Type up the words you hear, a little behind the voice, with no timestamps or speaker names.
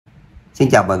Xin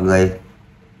chào mọi người.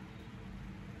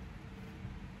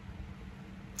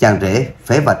 Chàng rể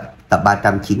phế vật tập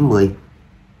 390.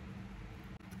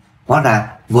 Hóa ra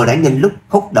vừa nãy nhân lúc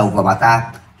húc đầu vào bà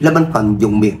ta, Lâm Minh còn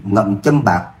dùng miệng ngậm châm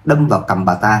bạc đâm vào cằm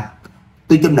bà ta.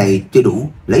 Tuy châm này chưa đủ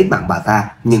lấy mạng bà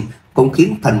ta, nhưng cũng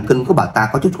khiến thần kinh của bà ta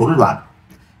có chút hỗn loạn.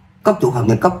 Cốc chủ Hồng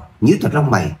Nhân Cốc nhíu chặt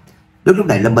lông mày. Lúc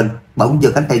này Lâm Minh bỗng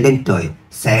giơ cánh tay lên trời,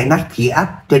 xé nát khí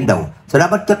áp trên đầu, sau đó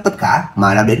bất chấp tất cả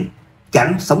mà lao đến.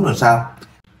 Chẳng sống rồi sao?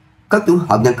 Cốc chủ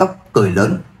Hồng Nhân Cốc cười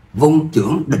lớn, vung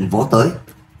chưởng định vỗ tới.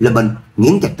 Lâm Minh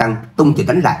nghiến chặt răng tung chưởng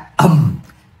đánh lại. Âm!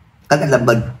 Cánh tay Lâm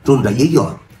Minh run rẩy dữ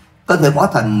dội. Cơ thể võ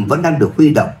thần vẫn đang được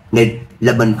huy động nên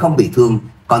Lâm Minh không bị thương,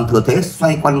 còn thừa thế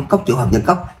xoay quanh cốc chủ Hồng Nhân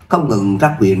Cốc, không ngừng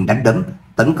ra quyền đánh đấm,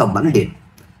 tấn công mãnh liệt.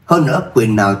 Hơn nữa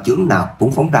quyền nào chưởng nào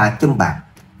cũng phóng ra châm bạc.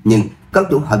 Nhưng cốc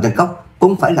chủ Hồng Nhân Cốc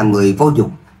cũng phải là người vô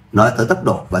dụng. Nói tới tốc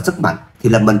độ và sức mạnh thì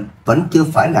Lâm Minh vẫn chưa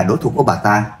phải là đối thủ của bà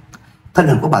ta. Thân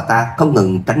hình của bà ta không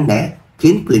ngừng tránh né,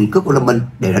 khiến quyền cước của Lâm Minh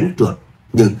để đánh trượt.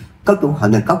 Nhưng cốc chủ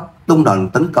Hồng Nhân Cốc tung đòn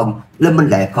tấn công, Lâm Minh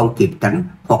lại không kịp tránh,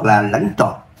 hoặc là đánh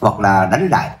trọt, hoặc là đánh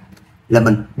lại. Lâm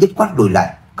Minh dứt khoát lùi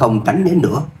lại, không tránh né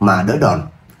nữa mà đỡ đòn.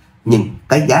 Nhưng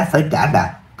cái giá phải trả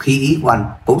là khí ý của anh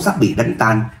cũng sắp bị đánh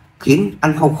tan, khiến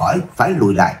anh không khỏi phải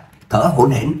lùi lại, thở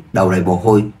hổn hển, đầu đầy mồ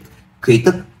hôi. Khí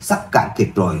tức sắp cạn kiệt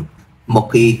rồi. Một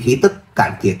khi khí tức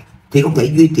cạn kiệt thì không thể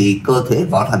duy trì cơ thể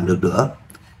võ thần được nữa.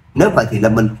 Nếu vậy thì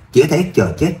Lâm Minh chỉ có thể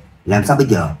chờ chết. Làm sao bây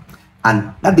giờ?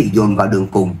 Anh đã bị dồn vào đường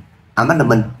cùng. Ánh mắt Lâm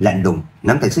Minh lạnh lùng,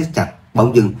 nắm tay siết chặt.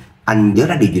 Bỗng dưng anh nhớ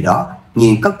ra điều gì đó,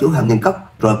 nhìn cốc chủ Hồng Nhân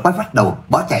Cốc rồi quay phát đầu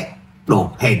bỏ chạy.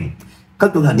 Đồ hèn!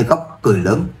 Cốc chủ Hồng Nhân Cốc cười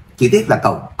lớn. Chỉ tiếc là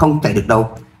cậu không chạy được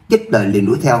đâu. Dứt lời liền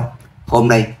đuổi theo. Hôm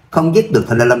nay không giết được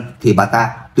Thanh Lâm thì bà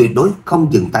ta tuyệt đối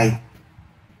không dừng tay.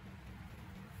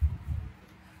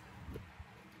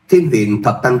 Thiên huyền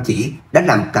thập tăng chỉ đã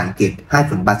làm cạn kiệt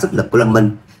 2/3 sức lực của Lâm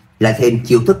Minh, lại thêm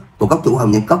chiêu thức của cốc chủ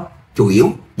Hồng Nhân Cốc chủ yếu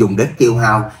dùng để tiêu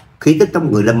hao. Khí tức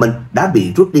trong người Lâm Minh đã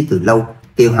bị rút đi từ lâu,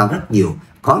 tiêu hao rất nhiều,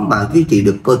 khó mà duy trì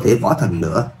được cơ thể võ thần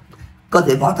nữa. Cơ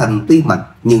thể võ thần tuy mạnh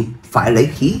nhưng phải lấy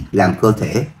khí làm cơ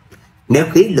thể. Nếu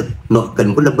khí lực nội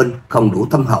kình của Lâm Minh không đủ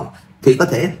thâm hậu thì có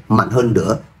thể mạnh hơn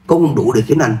nữa cũng không đủ để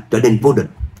khiến anh trở nên vô địch.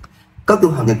 Cốc chủ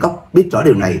Hồng Nhân Cốc biết rõ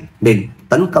điều này nên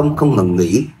tấn công không ngừng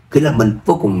nghỉ, khiến Lâm Minh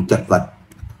vô cùng chật vật.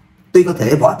 Tuy có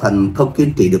thể võ thần không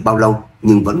kiên trì được bao lâu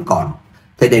nhưng vẫn còn.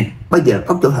 Thế nên bây giờ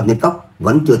cốc chủ Hồng Nhân Cốc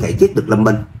vẫn chưa thể giết được Lâm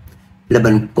Minh. Lâm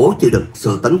Minh cố chịu được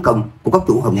sự tấn công của cốc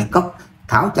chủ Hồng Nhân Cốc,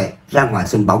 tháo chạy ra ngoài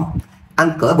sân bóng.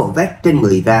 Anh cởi bộ vest trên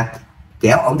người ra,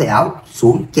 kéo ống tay áo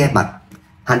xuống che mặt.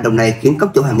 Hành động này khiến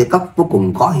cốc chủ Hồng Nhân Cốc vô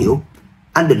cùng khó hiểu.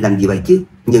 Anh định làm gì vậy chứ?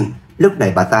 Nhưng lúc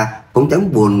này bà ta cũng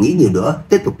chẳng buồn nghĩ nhiều nữa,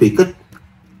 tiếp tục truy kích.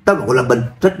 Tốc độ của Lâm Minh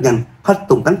rất nhanh, hất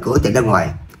tung cánh cửa chạy ra ngoài.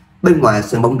 Bên ngoài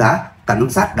sân bóng đá, cảnh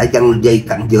sát đã giăng dây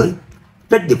cảnh giới.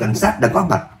 Rất nhiều cảnh sát đã có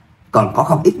mặt, còn có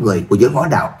không ít người của giới võ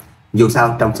đạo. Dù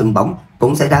sao trong sân bóng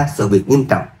cũng xảy ra sự việc nghiêm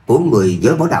trọng của người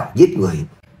giới võ đạo giết người.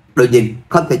 Đội nhìn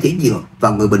không thể chỉ dựa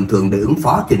vào người bình thường để ứng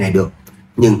phó chuyện này được.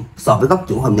 Nhưng so với cốc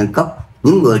chủ Hồng Nhân Cốc,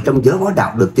 những người trong giới võ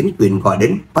đạo được chính quyền gọi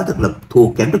đến có thực lực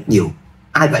thua kém rất nhiều.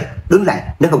 Ai vậy? Đứng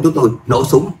lại, nếu không chúng tôi nổ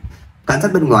súng! Cảnh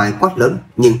sát bên ngoài quát lớn,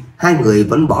 nhưng hai người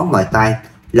vẫn bỏ ngoài tai.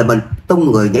 Là mình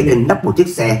tung người nhảy lên nắp một chiếc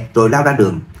xe rồi lao ra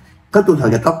đường. Cốc chủ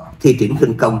Hồng Nhân Cốc thi triển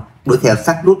khinh công đuổi theo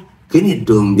sát nút, khiến hiện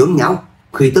trường nhốn nháo,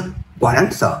 khí tức quá đáng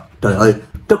sợ. Trời ơi,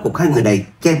 rốt cuộc hai người này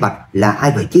che mặt là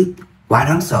ai vậy chứ? Quá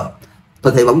đáng sợ.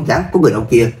 Tôi thấy bóng dáng của người ông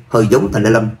kia hơi giống Thành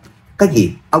Lâm. Cái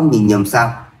gì? Ông nhìn nhầm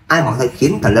sao? Ai họ thấy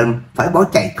khiến Thành Lâm phải bỏ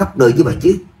chạy khắp nơi như vậy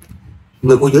chứ?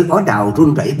 Người của giới võ đạo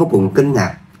run rẩy vô cùng kinh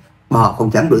ngạc. Mà họ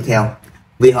không dám đuổi theo,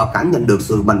 vì họ cảm nhận được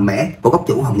sự mạnh mẽ của cốc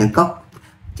chủ Hồng Nhân Cốc.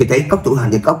 Chỉ thấy cốc chủ Hồng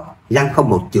Nhân Cốc lăng không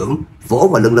một chưởng vỗ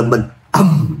vào lưng Lâm Minh.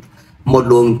 Một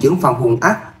luồng chưởng phong hung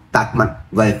ác tạt mạnh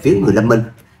về phía người Lâm Minh.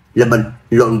 Lâm Minh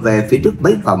lộn về phía trước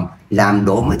mấy vòng, làm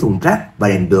đổ mấy thùng rác và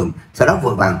đèn đường, sau đó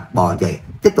vội vàng bò dậy,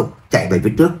 tiếp tục chạy về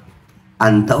phía trước.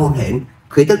 Anh thở hổn hển,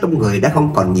 khí tức trong người đã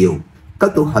không còn nhiều.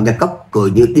 Cốc chủ Hồng Nhân Cốc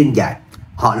cười như điên dại.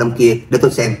 Họ Lâm kia, để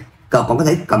tôi xem cậu còn có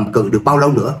thể cầm cự được bao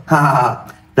lâu nữa. Ha ha ha.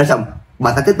 Nói xong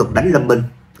bà ta tiếp tục đánh Lâm Minh.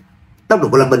 Tốc độ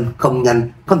của Lâm Minh không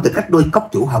nhanh, không thể cách đuôi cốc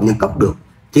chủ Hồng Nhân Cốc được.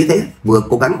 Chỉ thế vừa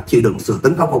cố gắng chịu đựng sự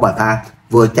tấn công của bà ta,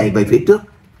 vừa chạy về phía trước.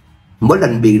 Mỗi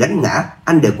lần bị đánh ngã,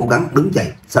 anh đều cố gắng đứng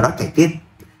dậy, sau đó chạy tiếp.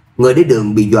 Người đi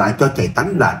đường bị dọa cho chạy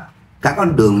tán loạn, cả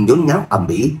con đường nhốn nháo ầm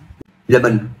ĩ. Lâm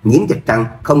Minh nghiến chặt răng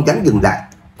không dám dừng lại.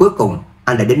 Cuối cùng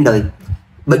anh đã đến nơi,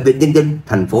 bệnh viện nhân dân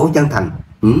thành phố Giang Thành.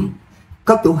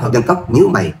 Cốc chủ Hồng Nhân Cốc nhíu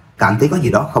mày, cảm thấy có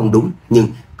gì đó không đúng, nhưng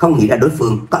không nghĩ ra đối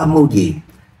phương có âm mưu gì.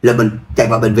 Lâm Minh chạy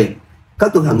vào bệnh viện.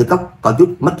 Cốc chủ Hồng Nhân Cốc có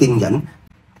chút mất kiên nhẫn,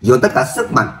 dồn tất cả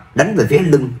sức mạnh đánh về phía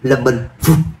lưng Lâm Minh.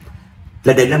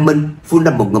 Là để Lâm Minh phun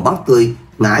ra một ngụm máu tươi,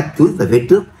 ngã chuối về phía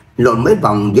trước, lộn mấy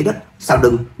vòng dưới đất, sau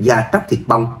lưng da tróc thịt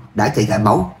bong đã chảy ra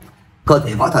máu, cơ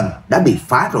thể võ thần đã bị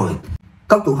phá rồi.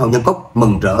 Cốc chủ hậu nhân cốc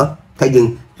mừng rỡ, thế nhưng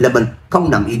Lâm Minh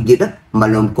không nằm im dưới đất mà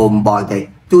lồm cồm bò dậy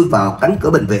chui vào cánh cửa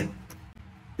bệnh viện.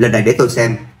 Lần này để tôi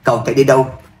xem cậu chạy đi đâu.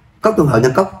 Cốc chủ hậu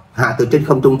nhân cốc hạ từ trên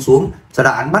không trung xuống, sau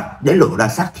đó ánh mắt để lộ ra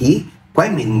sát khí, khóe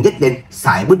miệng nhếch lên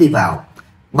sải bước đi vào.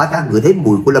 Bà ta ngửi thấy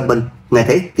mùi của Lâm Minh, nghe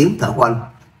thấy tiếng thở của anh.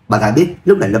 Bà ta biết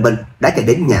lúc này Lâm Minh đã chạy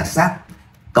đến nhà xác.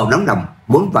 Cậu nóng lòng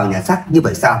muốn vào nhà xác như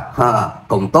vậy sao?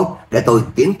 Cũng tốt, để tôi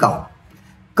tiến cậu.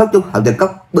 Cốc chủ hậu nhân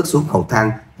cốc bước xuống cầu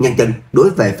thang, nhanh chân đuổi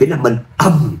về phía Lâm Minh.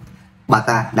 Bà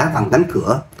ta đá văng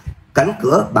cánh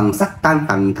cửa bằng sắt tan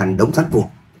tành thành đống sắt vụn.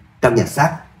 Trong nhà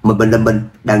xác, một bên Lâm Minh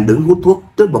đang đứng hút thuốc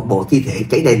trước một bộ thi thể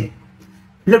cháy đen.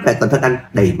 Lúc này toàn thân anh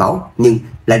đầy máu, nhưng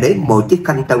lại lấy một chiếc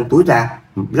khăn trong túi ra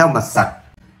lau mặt sạch,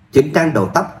 chỉnh trang đầu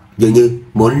tóc, dường như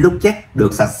muốn lúc chết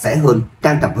được sạch sẽ hơn,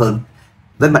 trang trọng hơn.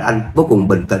 Với mặt anh vô cùng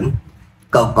bình tĩnh.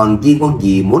 Cậu còn di ngôn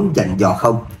gì muốn dặn dò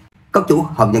không? Cốc chủ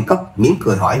hậu nhân cốc mỉm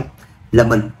cười hỏi. Lâm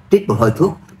Minh trích một hơi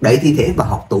thuốc, đẩy thi thể vào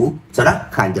hộc tủ, sau đó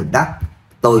khàn giọng đáp.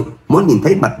 Tôi muốn nhìn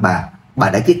thấy mặt bà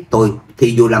đã giết tôi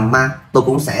thì dù làm ma tôi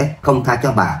cũng sẽ không tha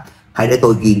cho bà. Hãy để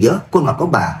tôi ghi nhớ khuôn mặt của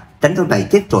bà, tránh sau này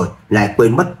chết rồi lại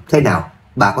quên mất thế nào.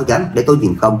 Bà có dám để tôi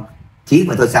nhìn không? Chỉ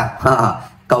vậy thôi sao?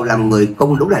 Cậu làm người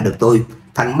không đúng lại được tôi,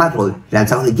 thành ma rồi làm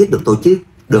sao để giết được tôi chứ?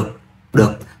 Được,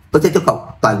 tôi sẽ cho cậu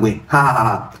toàn nguyện.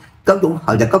 Cốc chủ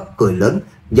hậu nhân cốc cười lớn,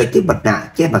 giật chiếc mặt nạ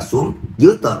che mặt xuống,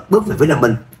 dưới tợn bước về phía Lâm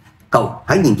Minh. Cậu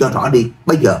hãy nhìn cho rõ đi,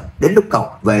 bây giờ đến lúc cậu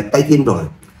về Tây Thiên rồi.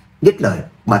 Dứt lời,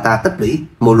 bà ta tích lũy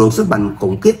một luồng sức mạnh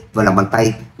khủng khiếp vào lòng bàn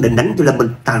tay, định đánh cho Lâm Minh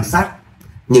tàn sát.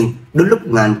 Nhưng đến lúc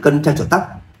ngàn cân treo sợi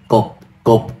tóc,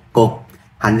 cộp,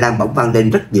 hành lang bỗng vang lên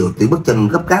rất nhiều tiếng bước chân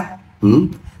gấp gáp.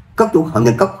 Cốc chủ hậu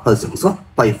nhân cốc hơi sửng sốt,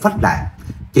 quay phắt lại,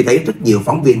 chỉ thấy rất nhiều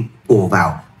phóng viên ùa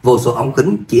vào, vô số ống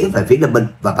kính chĩa về phía Lâm Minh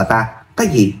và bà ta. Cái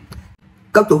gì?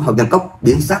 Cốc chủ hậu nhân cốc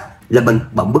biến sắc. Lâm Minh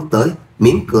bỗng bước tới,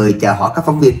 mỉm cười chào hỏi các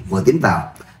phóng viên vừa tiến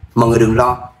vào. Mọi người đừng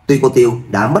lo, tuy cô Tiêu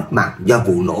đã mất mạng do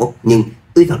vụ nổ, nhưng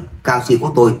uy thuật cao siêu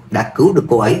của tôi đã cứu được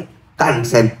cô ấy. Các anh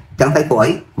xem, chẳng thấy cô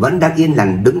ấy vẫn đang yên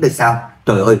lành đứng đây sao?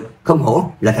 Trời ơi, không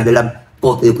hổ là thầy Lâm,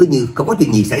 cô Tiêu cứ như không có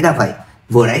chuyện gì xảy ra vậy.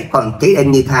 Vừa nãy còn cháy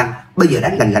đen như than, bây giờ đã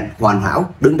lành hoàn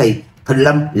hảo đứng đây. Thần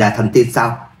Lâm là thần tiên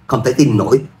sao? Không thể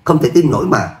tin nổi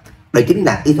mà. Đây chính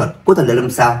là y thuật của thần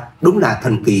Lâm sao? Đúng là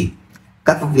thần kỳ.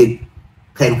 Các phóng viên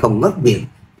khen không ngớt miệng,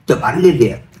 chụp ảnh liên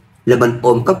lịa. Lâm Minh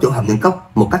ôm cốc chủ hậu nhân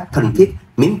cốc một cách thân thiết,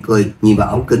 mỉm cười nhìn vào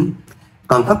ống kính.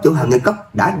 Còn cốc chủ hậu nhân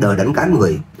cốc đã đờ đẫn cả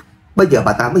người. Bây giờ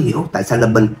bà ta mới hiểu tại sao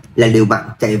Lâm Minh lại liều mạng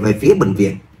chạy về phía bệnh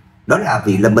viện. Đó là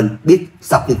vì Lâm Minh biết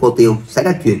sau khi cô Tiêu xảy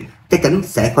ra chuyện, chắc chắn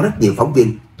sẽ có rất nhiều phóng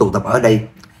viên tụ tập ở đây.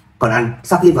 Còn anh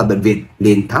sau khi vào bệnh viện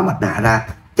liền tháo mặt nạ ra,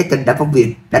 chắc chắn đám phóng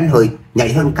viên đánh hơi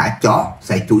nhảy hơn cả chó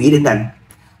sẽ chú ý đến anh.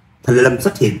 Thần Lâm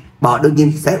xuất hiện, bọn họ đương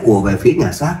nhiên sẽ ùa về phía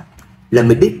nhà xác. Lâm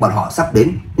Minh biết bọn họ sắp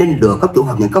đến nên lừa cốc chủ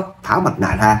hậu nhân cốc tháo mặt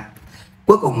nạ ra.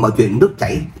 Cuối cùng mọi chuyện nước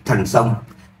chảy thành sông.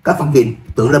 Các phóng viên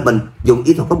tưởng Lâm Minh dùng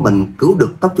ý thuật của mình cứu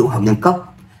được cốc chủ hậu nhân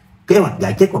cốc. Kế hoạch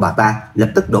giải chết của bà ta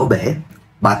lập tức đổ bể.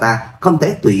 Bà ta không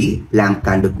thể tùy ý làm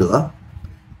càn được nữa.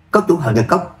 Cốc chủ hậu nhân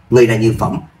cốc người ra như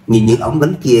phỏng, nhìn những ống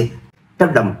kính kia,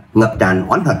 trong lòng ngập tràn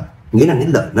oán hận, nghĩa là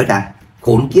những lời nói ra.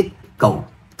 Khốn kiếp, cậu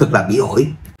thật là bỉ ổi.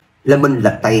 Lâm Minh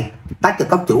lật tay tát cho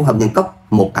cốc chủ hậu nhân cốc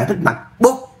một cái rất mạnh.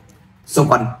 Bốp! Xung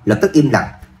quanh lập tức im lặng,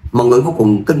 mọi người vô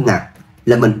cùng kinh ngạc.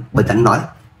 Lâm Minh bình tĩnh nói,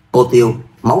 cô Tiêu,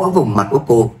 máu ở vùng mặt của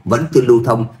cô vẫn chưa lưu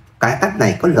thông. Cái cách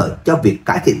này có lợi cho việc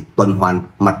cải thiện tuần hoàn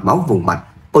mạch máu vùng mặt.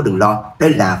 Cô đừng lo, đây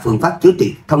là phương pháp chữa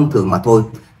trị thông thường mà thôi.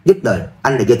 Dứt lời,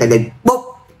 anh lại giơ tay lên. Bốp!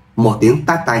 Một tiếng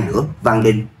tát tay nữa vang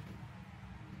lên.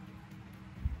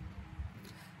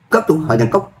 Cốc chủ hậu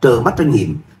nhân cốc trơ mắt trân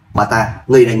nghiệm. Bà ta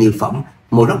ngây ra như phỏng,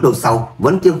 một lúc lâu sau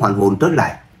vẫn chưa hoàn hồn trở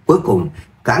lại. Cuối cùng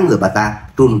cả người bà ta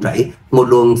run rẩy, một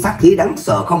luồng sát khí đáng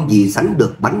sợ không gì sánh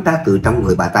được bắn ra từ trong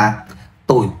người bà ta.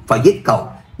 Tôi phải giết cậu,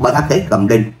 bà ta khẽ gầm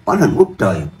lên, oán hận ngút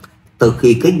trời. Từ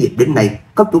khi kế nghiệp đến nay,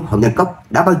 cốc chủ hậu nhân cốc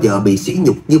đã bao giờ bị sỉ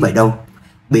nhục như vậy đâu.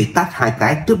 Bị tát hai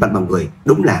cái trước mặt mọi người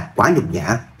đúng là quá nhục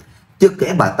nhã. Chưa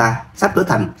kể bà ta sắp trở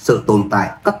thành sự tồn tại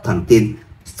cấp thần tiên,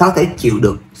 sao thể chịu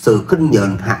được sự khinh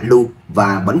nhờn hạ lưu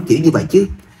và bẩn thỉu như vậy chứ?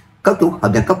 Cốc chủ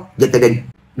hậu nhân cốc giơ tay lên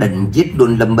định giết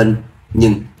luôn Lâm Minh,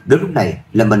 nhưng đến lúc này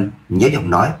Lâm Minh nhớ giọng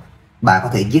nói, bà có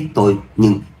thể giết tôi,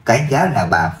 nhưng cái giá là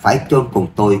bà phải chôn cùng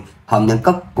tôi, hậu nhân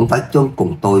cốc cũng phải chôn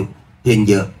cùng tôi. Hiện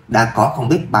giờ đã có không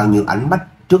biết bao nhiêu ánh mắt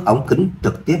trước ống kính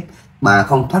trực tiếp, bà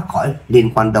không thoát khỏi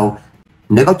liên quan đâu.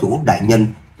 Nếu có chủ đại nhân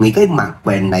nghĩ cái mạng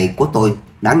quèn này của tôi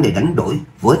đáng để đánh đổi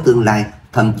với tương lai,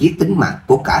 thậm chí tính mạng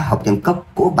của cả hậu nhân cốc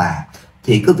của bà,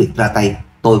 thì cứ việc ra tay,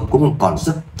 tôi cũng không còn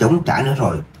sức chống trả nữa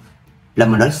rồi.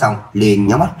 Lâm Minh nói xong liền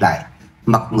nhắm mắt lại,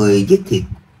 mặt người giết thịt,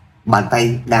 Bàn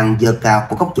tay đang giơ cao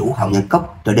của cốc chủ hậu nhân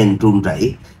cốc trở nên run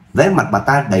rẩy, vẻ mặt bà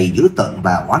ta đầy dữ tợn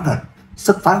và oán hận.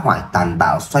 Sức phá hoại tàn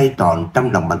bạo xoay tròn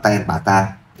trong lòng bàn tay bà ta.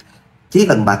 Chỉ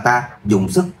cần bà ta dùng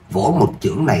sức vỗ một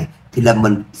chưởng này thì Lâm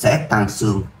Minh sẽ tan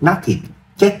xương nát thịt,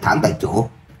 chết thảm tại chỗ.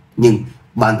 Nhưng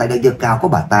bàn tay đang giơ cao của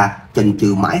bà ta chần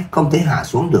chừ mãi không thể hạ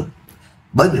xuống được,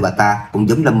 bởi vì bà ta cũng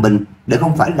giống Lâm Minh để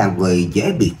không phải là người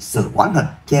dễ bị sự oán hận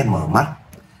che mờ mắt.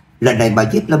 Lần này bà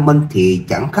giết Lâm Minh thì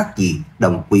chẳng khác gì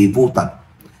đồng quy vô tận.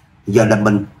 Giờ Lâm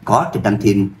Minh có Trịnh Đăng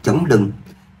Thiên chống lưng,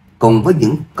 cùng với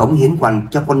những cống hiến quanh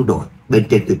cho quân đội, bên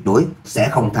trên tuyệt đối sẽ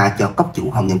không tha cho cốc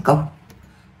chủ hồng nhân cốc.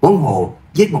 Huống hồ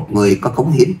giết một người có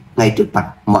cống hiến ngay trước mặt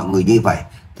mọi người như vậy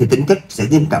thì tính cách sẽ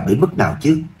nghiêm trọng đến mức nào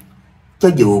chứ? Cho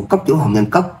dù cốc chủ hồng nhân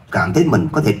cốc cảm thấy mình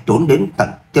có thể trốn đến tận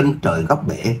chân trời góc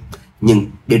bể, nhưng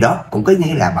điều đó cũng có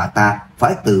nghĩa là bà ta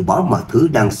phải từ bỏ mọi thứ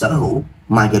đang sở hữu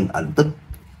mà dần ẩn tích.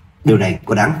 Điều này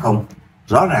có đáng không?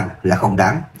 Rõ ràng là không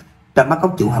đáng. Trong mắt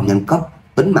cốc chủ hồng nhân cốc,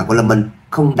 tính mạng của Lâm Minh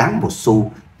không đáng một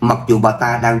xu, mặc dù bà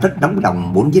ta đang rất nóng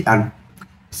lòng muốn giết anh.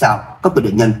 Sao cốc chủ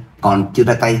đại nhân còn chưa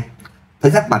ra tay?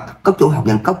 Thấy sắc mặt cốc chủ hồng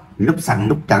nhân cốc lúc xanh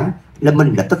lúc trắng, Lâm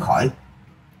Minh lập tức hỏi.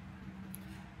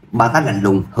 Bà ta lạnh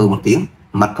lùng hừ một tiếng,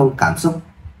 mặt không cảm xúc.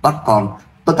 Bắt con,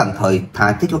 tôi tạm thời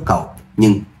tha chết cho cậu,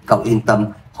 nhưng cậu yên tâm,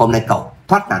 hôm nay cậu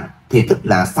thoát nạn thì tức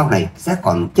là sau này sẽ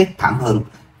còn chết thảm hơn.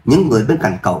 Những người bên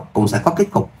cạnh cậu cũng sẽ có kết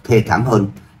cục thê thảm hơn.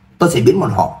 Tôi sẽ biến bọn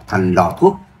họ thành lò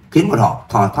thuốc, khiến bọn họ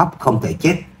thoi thóp không thể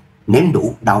chết. Nếm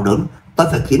đủ đau đớn, tôi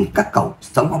phải khiến các cậu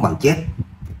sống không bằng chết.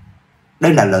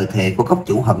 Đây là lời thề của cốc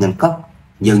chủ hồng nhân cốc.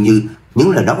 Dường như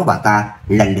những lời đó của bà ta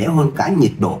lạnh lẽo hơn cả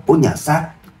nhiệt độ của nhà xác.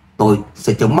 Tôi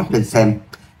sẽ chống mắt lên xem.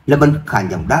 Lâm Minh khàn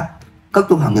giọng đáp. Cốc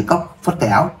chủ hồng nhân cốc phất tay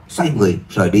áo, xoay người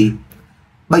rời đi.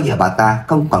 Bây giờ bà ta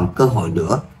không còn cơ hội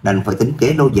nữa, đành phải tính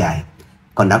kế lâu dài.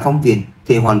 Còn đám phóng viên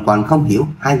thì hoàn toàn không hiểu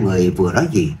hai người vừa nói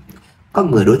gì. Có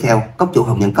người đuổi theo cốc chủ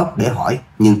hồng nhân cốc để hỏi,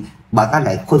 nhưng bà ta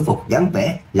lại khôi phục dáng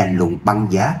vẻ lạnh lùng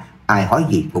băng giá, ai hỏi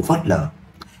gì cũng phớt lờ.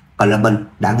 Còn Lâm Minh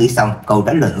đã nghĩ xong câu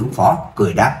trả lời ứng phó,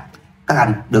 cười đáp. Các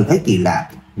anh đừng thấy kỳ lạ,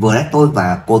 vừa nãy tôi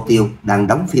và cô Tiêu đang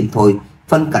đóng phim thôi.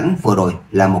 Phân cảnh vừa rồi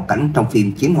là một cảnh trong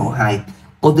phim Chiến Hổ 2.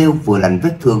 Cô Tiêu vừa lành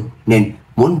vết thương nên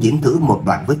muốn diễn thử một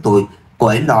đoạn với tôi. Cô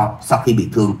ấy lo sau khi bị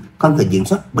thương không thể diễn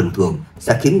xuất bình thường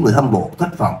sẽ khiến người hâm mộ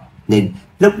thất vọng, nên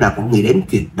lúc nào cũng nghĩ đến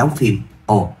chuyện đóng phim.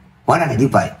 Ồ, hóa ra là như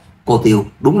vậy. Cô Tiêu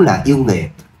đúng là yêu nghề,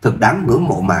 thật đáng ngưỡng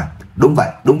mộ mà. Đúng vậy,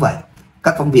 đúng vậy.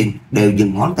 Các phóng viên đều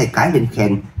dừng ngón tay cái lên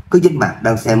khen. Cư dân mạng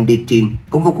đang xem đi stream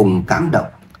cũng vô cùng cảm động.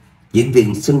 Diễn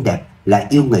viên xinh đẹp lại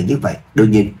yêu nghề như vậy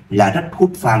đương nhiên là rất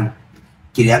hút fan.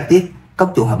 Chỉ đáng tiếc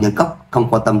cốc chủ hồng nhân cốc không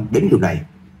quan tâm đến điều này.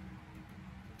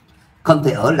 Không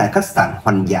thể ở lại khách sạn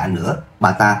Hoành Dạ nữa,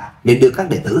 bà ta nên đưa các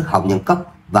đệ tử hồng nhân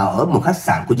cốc vào ở một khách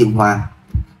sạn của Dương Hoa.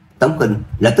 Tống Kinh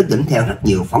lập tức dẫn theo rất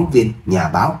nhiều phóng viên, nhà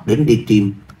báo đến đi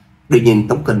stream. Đương nhiên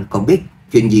Tống Kinh còn biết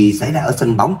chuyện gì xảy ra ở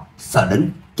sân bóng, sợ đến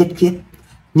chết khiếp,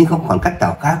 nhưng không còn cách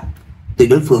nào khác. Tuy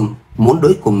đối phương muốn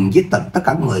đối cùng giết tận tất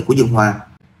cả người của Dương Hoa,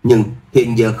 nhưng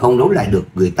hiện giờ không đấu lại được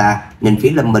người ta, nên phía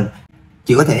Lâm Minh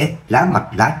chỉ có thể lá mặt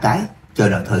lá trái chờ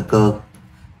đợi thời cơ.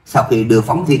 Sau khi đưa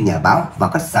phóng viên, nhà báo vào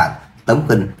khách sạn, Tống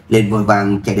Kinh liền vội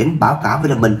vàng chạy đến báo cáo với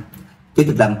Lâm Minh. Chủ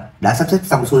tịch Lâm đã sắp xếp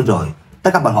xong xuôi rồi,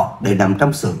 tất cả bọn họ đều nằm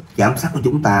trong sự giám sát của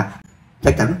chúng ta,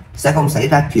 chắc chắn sẽ không xảy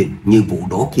ra chuyện như vụ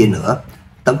nổ kia nữa.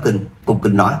 Tống Kinh cung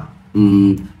kính nói.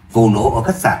 Vụ nổ ở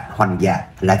khách sạn Hoành Dạ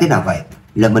là thế nào vậy?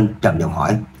 Lâm Minh trầm giọng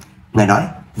hỏi. Ngài nói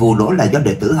vụ nổ là do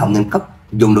đệ tử hồng nhân cốc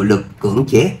dùng nội lực cưỡng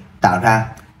chế tạo ra.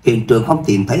 Hiện trường không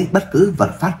tìm thấy bất cứ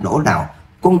vật phát nổ nào,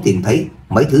 không tìm thấy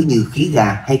mấy thứ như khí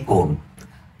ga hay cồn.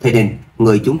 Thế nên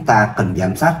người chúng ta cần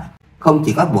giám sát không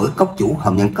chỉ có mỗi cốc chủ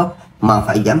hồng nhân cốc, mà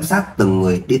phải giám sát từng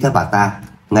người đi theo bà ta.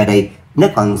 Ngày đây nếu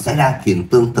còn xảy ra chuyện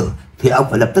tương tự thì ông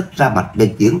phải lập tức ra mặt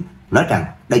lên tiếng, nói rằng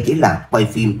đây chỉ là quay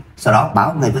phim, sau đó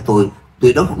báo ngay với tôi,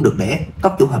 tuyệt đối không được để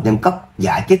cốc chủ hồng nhân cốc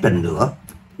giả chết lần nữa.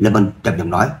 Lâm Minh trầm giọng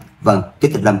nói. Vâng, Chủ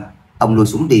tịch Lâm, ông lui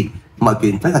xuống đi, mọi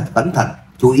chuyện phải thật cẩn thận,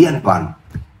 chú ý an toàn.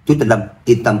 Chủ tịch Lâm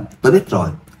yên tâm, tôi biết rồi.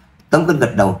 Tống Kinh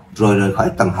gật đầu rồi rời khỏi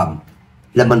tầng hầm.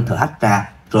 Lâm Minh thở hắt ra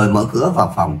rồi mở cửa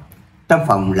vào phòng. Trong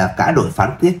phòng là cả đội phán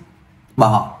quyết,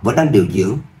 bọn họ vẫn đang điều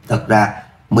dưỡng. Thật ra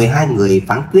 12 người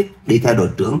phán quyết đi theo đội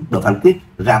trưởng đội phán quyết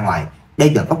ra ngoài đe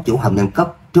dọa cốc chủ hồng nhân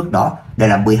cấp. Trước đó đây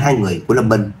là 12 người của Lâm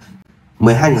Minh.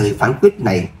 12 người phán quyết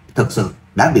này thực sự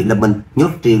đã bị Lâm Minh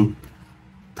nhốt riêng.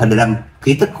 Thần Lâm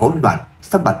khí tức hỗn loạn,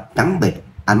 sắc mặt trắng bệch,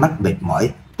 ánh mắt mệt mỏi,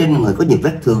 trên người có nhiều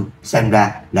vết thương, xem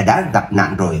ra là đã gặp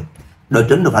nạn rồi. Đội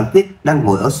trưởng đội phán quyết đang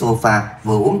ngồi ở sofa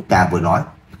vừa uống trà vừa nói.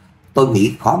 Tôi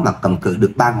nghĩ khó mà cầm cự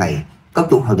được 3 ngày. Cốc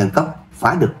chủ hồng nhân cốc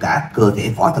phá được cả cơ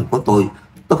thể võ thần của tôi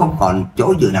không còn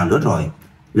chỗ dựa nào nữa rồi.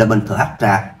 Lâm Minh thở hắt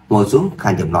ra ngồi xuống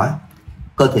khàn giọng nói.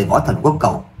 Cơ thể võ thần của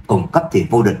cậu cùng cấp thì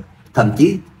vô địch, thậm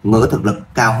chí người có thực lực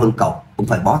cao hơn cậu cũng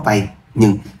phải bó tay.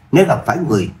 Nhưng nếu gặp phải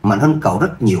người mạnh hơn cậu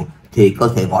rất nhiều thì cơ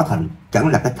thể võ thần chẳng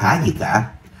là cái thá gì cả.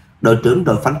 Đội trưởng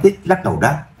đội phán quyết lắc đầu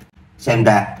đáp: xem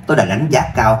ra tôi đã đánh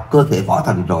giá cao cơ thể võ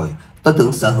thần rồi. Tôi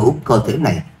tưởng sở hữu cơ thể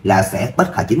này là sẽ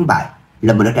bất khả chiến bại.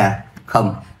 Lâm Minh nói ra: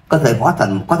 không, cơ thể võ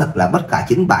thần có thật là bất khả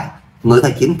chiến bại. Người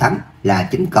thay chiến thắng là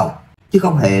chính cậu, chứ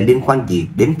không hề liên quan gì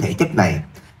đến thể chất này.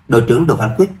 Đội trưởng đội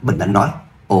phán quyết bình tĩnh nói: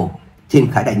 ồ,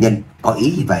 Thiên Khải đại nhân có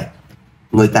ý gì vậy?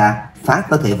 Người ta phá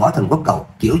cơ thể võ thần của cậu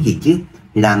kiểu gì chứ?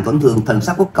 Làm tổn thương thân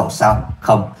xác của cậu sao?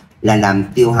 Không, là làm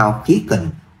tiêu hao khí kình,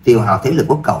 tiêu hao thể lực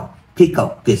của cậu. Khi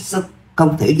cậu kiệt sức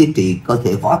không thể duy trì cơ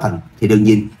thể võ thần thì đương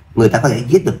nhiên người ta có thể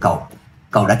giết được cậu.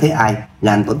 Cậu đã thấy ai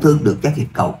làm tổn thương được da thịt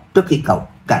cậu trước khi cậu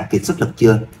cạn kiệt sức lực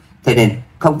chưa? Thế nên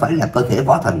không phải là cơ thể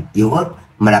võ thần yếu ớt,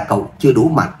 mà là cậu chưa đủ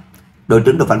mạnh. Đội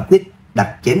trưởng đội phán quyết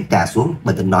đặt chén trà xuống,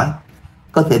 bình tĩnh nói: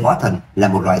 cơ thể võ thần là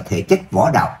một loại thể chất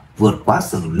võ đạo vượt quá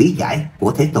sự lý giải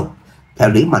của thế tục. Theo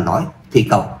lý mà nói thì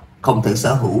cậu không thể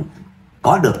sở hữu.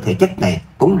 Có được thể chất này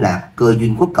cũng là cơ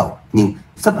duyên của cậu, nhưng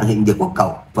sức mạnh hiện giờ của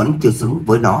cậu vẫn chưa xứng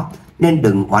với nó, nên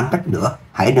đừng oán trách nữa,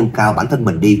 hãy nâng cao bản thân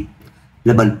mình đi.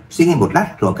 Lâm Minh suy nghĩ một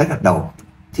lát rồi cái gật đầu: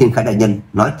 Thiên Khải đại nhân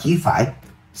nói chí phải.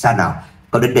 Sao nào,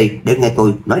 cậu đến đây để nghe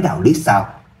tôi nói đạo lý sao?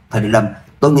 Thầy Lâm,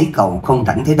 tôi nghĩ cậu không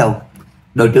rảnh thế đâu.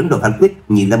 Đội trưởng đội phán quyết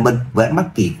nhìn Lâm Minh với ánh mắt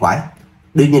kỳ quái.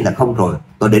 Đương nhiên là không rồi,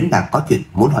 tôi đến là có chuyện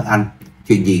muốn hỏi anh.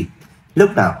 Chuyện gì?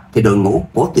 Lúc nào thì đội ngũ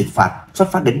của tuyệt phạt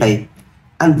xuất phát đến đây?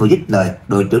 Anh vừa dứt lời,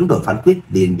 đội trưởng đội phán quyết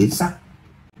liền biến sắc.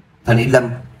 Thầy Lâm,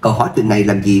 cậu hỏi chuyện này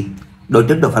làm gì? Đội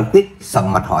trưởng đội phán quyết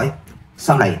sầm mặt hỏi.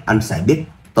 Sau này anh sẽ biết.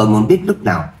 Tôi muốn biết lúc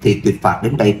nào thì tuyệt phạt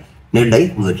đến đây. Nếu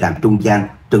lấy người làm trung gian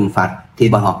trừng phạt thì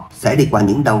bọn họ sẽ đi qua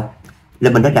những đâu?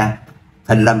 Lâm Minh nói ra: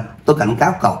 Thầy Lâm, tôi cảnh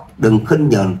cáo cậu đừng khinh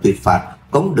nhờn tuyệt phạt,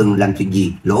 cũng đừng làm chuyện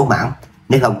gì lỗ mãng.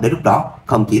 Nếu không đến lúc đó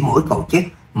không chỉ mỗi cậu chết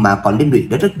mà còn liên lụy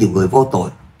đến rất nhiều người vô tội.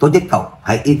 Tốt nhất cậu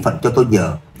hãy yên phận cho tôi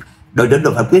nhờ. Đội trưởng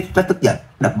đội phán quyết rất tức giận,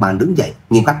 đập bàn đứng dậy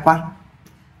nghiêm khắc quát.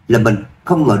 Lâm Minh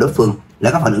không ngờ đối phương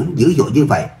lại có phản ứng dữ dội như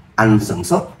vậy. Anh sửng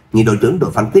sốt nhìn đội trưởng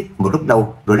đội phán quyết một lúc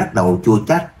lâu rồi lắc đầu chua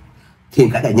chát. Thiên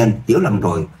Khải đại nhân hiểu lầm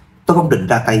rồi, tôi không định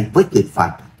ra tay với tuyệt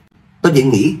phạt. Tôi chỉ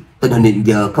nghĩ tình hình hiện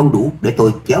giờ không đủ để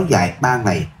tôi kéo dài 3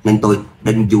 ngày, nên tôi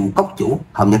định dụ cốc chủ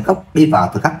Hồng Nhân Cốc đi vào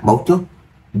thời khắc mấu chốt.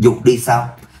 Dụ đi sao?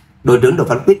 Đội trưởng đội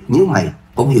phán quyết nhíu mày,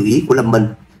 cũng hiểu ý của Lâm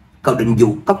Minh. Cậu định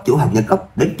dụ cốc chủ Hồng Nhân Cốc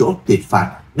đến chỗ tuyệt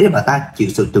phạt để mà ta chịu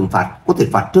sự trừng phạt của tuyệt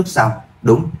phạt trước sao?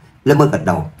 Đúng. Lâm Minh gật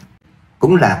đầu.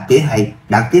 Cũng là kế hay,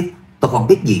 đáng tiếc tôi không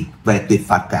biết gì về tuyệt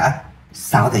phạt cả.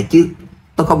 Sao thế chứ?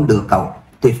 Tôi không lừa cậu.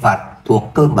 Tuyệt phạt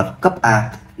thuộc cơ mật cấp A,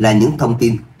 là những thông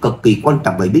tin cực kỳ quan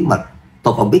trọng về bí mật.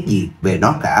 Tôi không biết gì về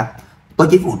nó cả. Tôi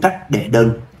chỉ phụ trách đệ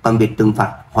đơn, còn việc trừng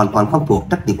phạt hoàn toàn không thuộc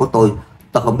trách nhiệm của tôi.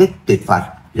 Tôi không biết tuyệt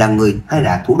phạt là người hay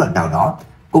là thủ đoạn nào đó,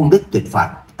 cũng biết tuyệt phạt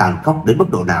tàn khốc đến mức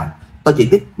độ nào. Tôi chỉ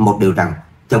biết một điều rằng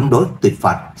chống đối tuyệt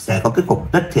phạt sẽ có kết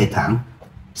cục rất thê thảm.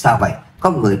 Sao vậy?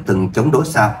 Có người từng chống đối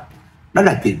sao? Đó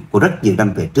là chuyện của rất nhiều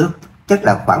năm về trước, chắc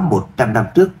là khoảng 100 năm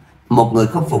trước. Một người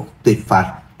không phục tuyệt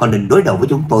phạt còn định đối đầu với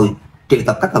chúng tôi, triệu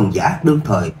tập các cường giả đương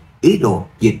thời, ý đồ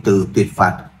diệt trừ tuyệt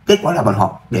phạt. Kết quả là bọn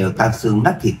họ đều tan xương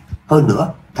nát thịt. Hơn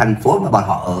nữa, thành phố mà bọn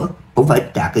họ ở cũng phải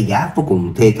trả cái giá vô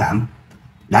cùng thê thảm.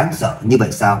 Đáng sợ như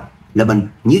vậy sao? Là mình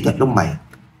nhíu chặt lông mày.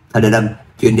 Thầy Lâm,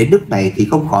 chuyện đến nước này thì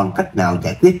không còn cách nào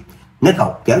giải quyết. Nếu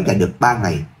cậu kéo dài được 3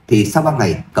 ngày thì sau 3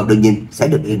 ngày cậu đương nhiên sẽ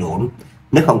được yên ổn.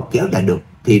 Nếu không kéo dài được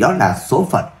thì đó là số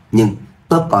phận. Nhưng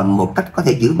tôi còn một cách có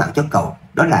thể giữ mạng cho cậu,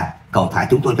 đó là cậu thả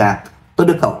chúng tôi ra. Tôi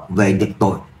đưa cậu về nhận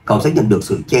tội, cậu sẽ nhận được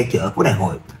sự che chở của đại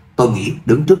hội. Tôi nghĩ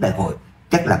đứng trước đại hội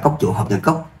chắc là cốc chủ Hồng Nhân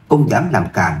Cốc không dám làm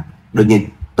càn. Đương nhiên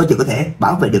tôi chỉ có thể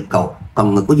bảo vệ được cậu,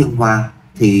 còn người của Dương Hoa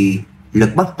thì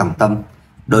lực bất tòng tâm.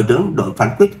 Đội trưởng đội phán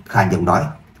quyết khàn giọng nói.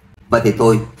 Vậy thì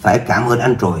tôi phải cảm ơn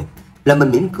anh rồi. Lâm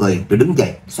Minh mỉm cười rồi đứng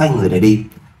dậy xoay người để đi.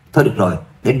 Thôi được rồi,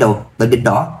 đến đâu tới đến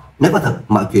đó. Nếu có thật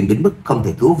mọi chuyện đến mức không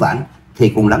thể cứu vãn thì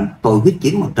cùng lắm tôi huyết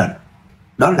chiến một trận,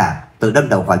 đó là tự đâm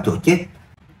đầu vào chỗ chết.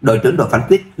 Đội trưởng đội phán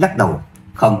quyết lắc đầu.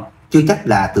 Không, chưa chắc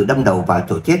là tự đâm đầu vào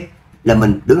chỗ chết. Là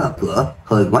mình đứng ở cửa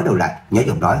hơi ngoái đầu lại nhớ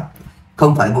giọng nói.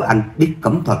 Không phải mỗi anh biết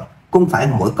cấm thuật, cũng phải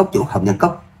mỗi cốc chủ Hồng Nhân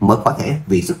Cốc mới có thể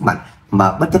vì sức mạnh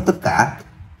mà bất chấp tất cả.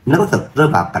 Nếu có thật rơi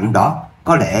vào cảnh đó,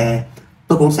 có lẽ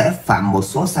tôi cũng sẽ phạm một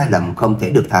số sai lầm không thể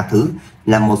được tha thứ,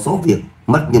 làm một số việc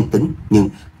mất nhân tính. Nhưng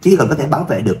chỉ cần có thể bảo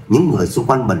vệ được những người xung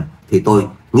quanh mình thì tôi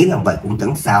nghĩ làm vậy cũng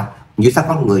chẳng sao. Dù sao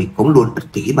con người cũng luôn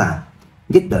ích kỷ mà.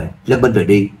 Dứt lời, Lâm Minh rời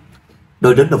đi.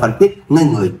 Đội trưởng đội phán quyết ngây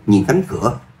người nhìn cánh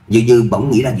cửa, dường như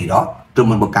bỗng nghĩ ra gì đó, trùng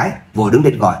mình một cái vội đứng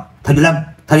lên gọi Thầy Lâm,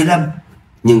 Thầy Lâm.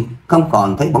 Nhưng không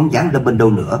còn thấy bóng dáng Lâm Minh đâu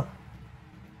nữa.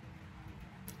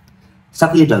 Sau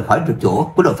khi rời khỏi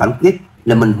chỗ của đội phán quyết,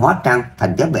 Lâm Minh hóa trang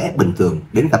thành dáng vẻ bình thường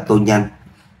đến gặp Tô Nhan.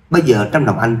 Bây giờ trong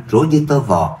lòng anh rối như tơ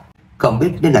vò, không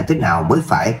biết nên làm thế nào mới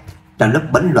phải. Trong lúc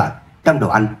bấn loạn, trong đầu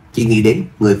anh chỉ nghĩ đến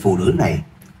người phụ nữ này.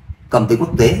 Công ty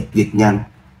quốc tế Việt Nam.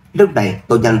 Lúc này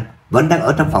Tô Nhân vẫn đang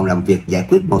ở trong phòng làm việc giải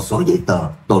quyết một số giấy tờ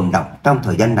tồn đọng trong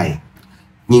thời gian này.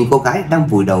 Nhìn cô gái đang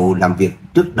vùi đầu làm việc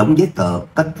trước đống giấy tờ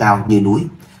cất cao như núi,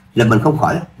 là mình không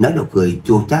khỏi nở nụ cười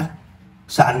chua chát.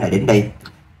 Sao anh lại đến đây?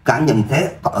 Cả nhìn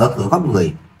thế ở cửa có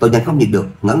người. Tô Nhân không nhìn được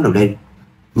ngẩng đầu lên.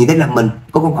 Nhìn thấy Lâm Minh,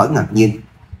 cô không khỏi ngạc nhiên,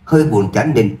 hơi buồn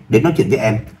chán nên đến nói chuyện với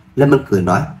em. Lâm Minh cười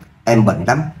nói, em bận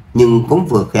lắm nhưng cũng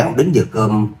vừa khéo đến giờ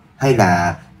cơm, hay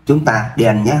là chúng ta đi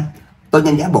ăn nhé. Tô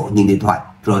Nhân giả bộ nhìn điện thoại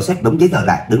rồi xếp đống giấy tờ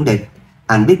lại đứng lên.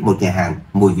 Anh biết một nhà hàng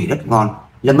mùi vị rất ngon.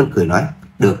 Lâm Minh cười nói,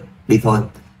 được, đi thôi.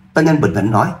 Tô Nhân bình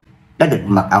tĩnh nói, đã định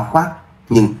mặc áo khoác,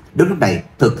 nhưng đúng lúc này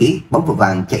thư ký bóng vội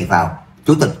vàng chạy vào.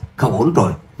 Chủ tịch, không ổn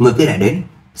rồi, người kia lại đến.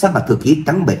 Sắc mặt thư ký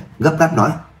trắng bệch gấp gáp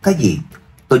nói, cái gì?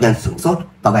 Tô Nhân sửng sốt,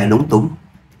 tỏ vẻ lúng túng.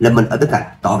 Lâm Minh ở bên cạnh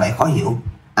tỏ vẻ khó hiểu,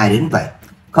 ai đến vậy?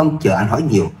 Không chờ anh hỏi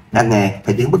nhiều, đang nghe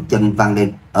thấy tiếng bước chân vang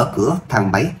lên ở cửa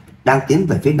thang máy đang tiến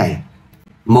về phía này.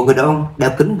 Một người đàn ông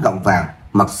đeo kính gọng vàng,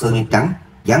 mặc sơ mi trắng,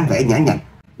 dáng vẻ nhã nhặn,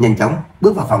 nhanh chóng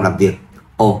bước vào phòng làm việc.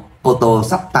 Ồ, ô tô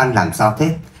sắp tan làm sao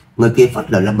thế? Người kia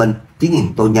phớt lờ Lâm Minh, chỉ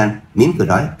nhìn Tô Nhân mỉm cười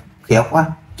nói, khéo quá,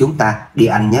 chúng ta đi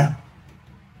ăn nhé.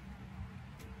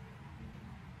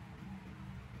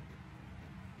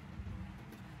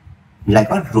 Lại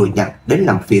có rùi nhặt đến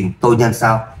làm phiền Tô Nhân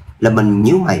sao? Lâm Minh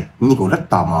nhíu mày nhưng cũng rất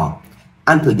tò mò.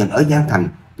 Anh thừa nhận ở Giang Thành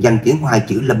danh tiếng của hai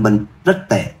chữ Lâm Minh rất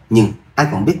tệ, nhưng ai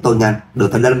cũng biết Tô Nhân được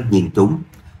thầy Lâm nhìn trúng.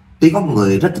 Tuy có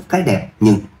người rất thích cái đẹp,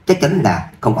 nhưng chắc chắn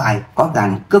là không có ai có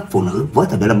gan cướp phụ nữ với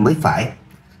thầy Lâm mới phải.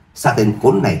 Sao tên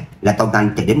khốn này là Tô Nhân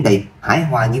chạy đến đây hái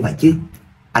hoa như vậy chứ?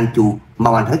 Anh Chu,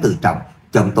 mau anh hãy tự trọng,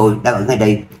 chồng tôi đang ở ngay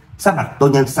đây. Sắc mặt Tô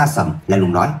Nhân xa sầm lại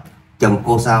lùng nói, chồng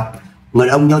cô sao? Người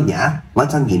đàn ông nho nhã ngoái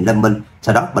sang nhìn Lâm Minh,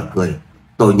 sau đó bật cười.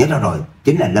 Tôi nhớ ra rồi,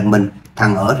 chính là Lâm Minh,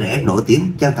 thằng ở rể nổi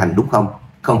tiếng Giang Thành đúng không?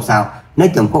 Không sao, nếu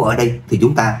chồng cô ở đây thì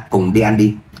chúng ta cùng đi ăn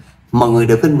đi. Mọi người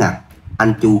đều kinh ngạc.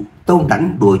 Anh Chu, tôi không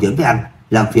đánh đùa giỡn với anh,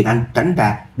 làm phiền anh tránh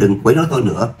ra, đừng quấy rối tôi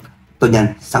nữa. Tôi nhanh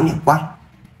sáng nhạc quát.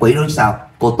 Quấy rối sao?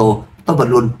 Cô Tô, tôi vẫn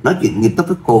luôn nói chuyện nghiêm túc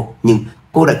với cô, nhưng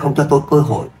cô lại không cho tôi cơ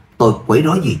hội. Tôi quấy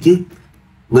rối gì chứ?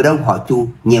 Người đàn ông họ Chu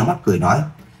nheo mắt cười nói,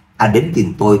 anh đến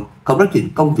tìm tôi không nói chuyện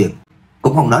công việc,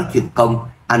 cũng không nói chuyện công,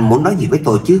 anh muốn nói gì với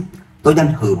tôi chứ? Tôi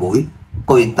nhanh hừ mũi.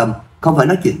 Cô yên tâm, không phải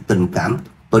nói chuyện tình cảm,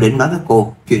 tôi đến nói với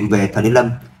cô chuyện về thầy Lâm.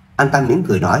 Anh ta mỉm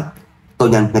cười nói. Tôi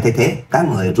nhanh nghe thấy thế, cả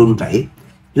người run rẩy.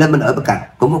 Lâm Minh ở bên cạnh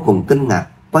cũng vô cùng kinh ngạc,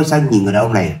 quay sang nhìn người đàn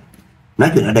ông này.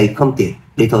 Nói chuyện ở đây không tiện,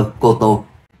 đi thôi cô Tô.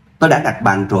 Tôi đã đặt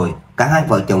bàn rồi, cả hai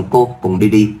vợ chồng cô cùng đi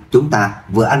đi, chúng ta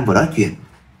vừa ăn vừa nói chuyện.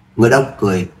 Người đàn ông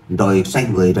cười rồi xoay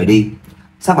người rời đi.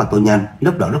 Sắc mặt Tôi nhanh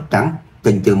lúc đỏ lúc trắng,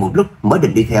 chần chừ một lúc mới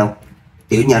định đi theo.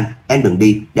 Tiểu Nhanh, em đừng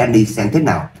đi, để anh đi xem thế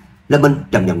nào. Lâm Minh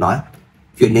trầm giọng nói,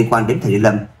 chuyện liên quan đến thầy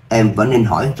Lâm em vẫn nên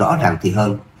hỏi rõ ràng thì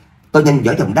hơn. Tôi Nhanh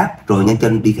giỏi giọng đáp rồi nhanh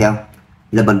chân đi theo.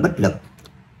 Lâm Minh bất lực.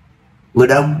 Người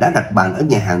đàn ông đã đặt bàn ở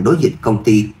nhà hàng đối diện công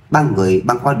ty, ba người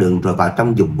băng qua đường rồi vào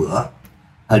trong dùng bữa.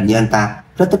 Hình như anh ta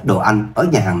rất thích đồ ăn ở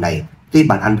nhà hàng này, tuy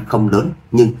bàn ăn không lớn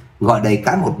nhưng gọi đầy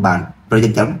cả một bàn rồi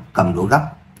nhanh chóng cầm đũa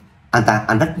gấp. Anh ta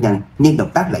ăn rất nhanh nhưng động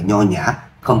tác lại nho nhã,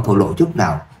 không thổ lộ chút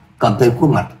nào, cầm thêm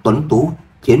khuôn mặt tuấn tú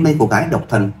khiến mấy cô gái độc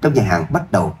thân trong nhà hàng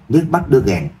bắt đầu nhức mắt đưa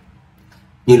ghèn.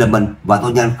 Nhưng là mình và Tô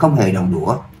Nhân không hề động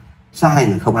đũa. Sao hai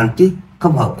người không ăn chứ?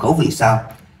 Không hợp khẩu vị sao?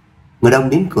 Người đông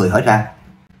mỉm cười hỏi ra.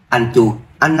 Anh Chu,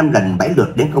 anh 5 lần 7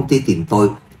 lượt đến công ty tìm tôi,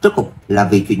 rốt cục là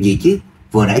vì chuyện gì chứ?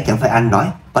 Vừa nãy chẳng phải anh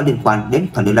nói có liên quan đến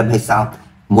thằng Lâm hay sao?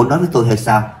 Muốn nói với tôi hay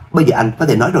sao? Bây giờ anh có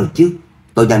thể nói rồi chứ?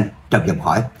 Tô Nhân trầm giọng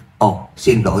hỏi. Ồ,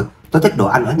 xin lỗi, tôi thích đồ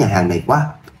ăn ở nhà hàng này quá.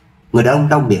 Người đàn ông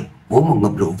lau miệng uống một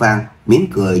ngụm rượu vang, mỉm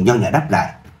cười nho nhã đáp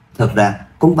lại. Thật ra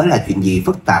cũng phải là chuyện gì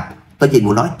phức tạp, tôi chỉ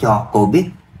muốn nói cho cô biết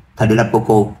thằng Lâm của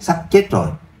cô sắp chết rồi.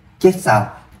 Chết sao?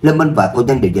 Lâm Minh và Tô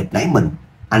Nhân đều giật nảy mình.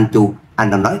 Anh Chu,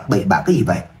 anh đang nói bậy bạ cái gì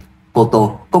vậy? Cô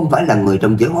Tô không phải là người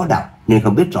trong giới võ đạo nên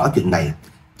không biết rõ chuyện này.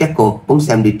 Chắc cô cũng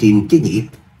xem đi stream chứ nhỉ?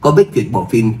 Cô biết chuyện bộ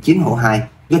phim Chiến Hổ 2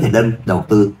 do thầy Lâm đầu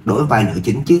tư đổi vai nữ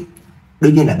chính chứ?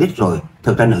 Đương nhiên là biết rồi.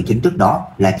 Thực ra nữ chính trước đó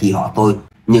là chị họ tôi,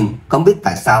 nhưng không biết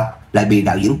tại sao lại bị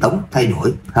đạo diễn Tống thay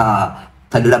đổi.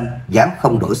 Thầy Lâm dám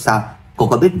không đổi sao? Cô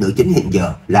có biết nữ chính hiện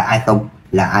giờ là ai không?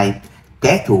 Là ai?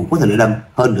 Kẻ thù của thầy Lâm,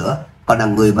 hơn nữa còn là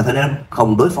người mà thầy Lâm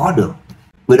không đối phó được.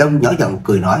 Người đông nhỏ giọng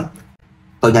cười nói.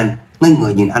 Tôi nhanh ngây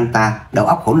người nhìn anh ta, đầu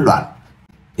óc hỗn loạn.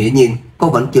 Hiển nhiên cô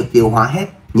vẫn chưa tiêu hóa hết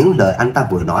những lời anh ta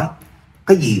vừa nói.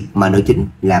 Cái gì mà nữ chính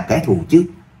là kẻ thù chứ?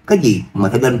 Cái gì mà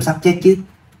thầy Lâm sắp chết chứ?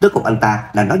 Rốt cuộc anh ta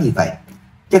đang nói gì vậy?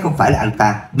 Chắc không phải là anh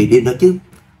ta bị điên đó chứ?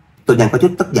 Tôi nhanh có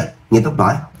chút tức giận, nghiêm túc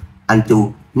nói. Anh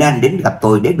Chu, nếu anh đến gặp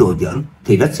tôi để đùa giỡn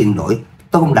thì rất xin lỗi,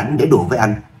 tôi không rảnh để đùa với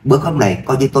anh. Bữa hôm này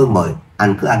coi như tôi mời,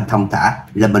 Anh cứ ăn thong thả.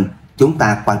 Lâm Minh, chúng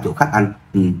ta qua chỗ khác anh.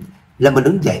 Lâm Minh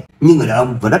đứng dậy nhưng người đàn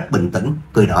ông vẫn rất bình tĩnh,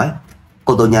 cười nói: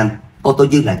 Cô Tô Nhanh, cô Tô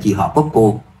Dư là chị họ của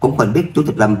cô, cũng quen biết chủ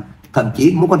tịch Lâm, thậm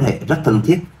chí mối quan hệ rất thân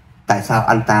thiết. Tại sao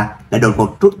anh ta lại đột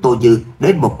ngột rút Tô Dư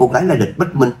đến một cô gái lai lịch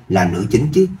bất minh là nữ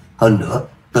chính chứ? Hơn nữa,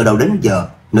 từ đầu đến giờ,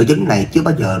 nữ chính này chưa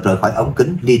bao giờ rời khỏi ống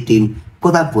kính livestream.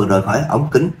 Cô ta vừa rời khỏi ống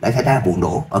kính đã xảy ra vụ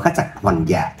nổ ở khách sạn Hoàng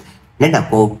Dạ. Lẽ nào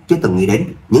cô chưa từng nghĩ đến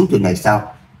những chuyện này sao?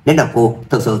 Lẽ nào cô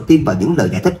thực sự tin vào những lời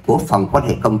giải thích của phòng quan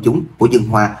hệ công chúng của Dương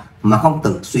Hoa mà không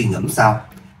tự suy ngẫm sao?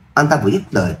 Anh ta vừa dứt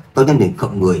lời, Tô Nhanh liền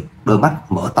khựng người, đôi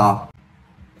mắt mở to.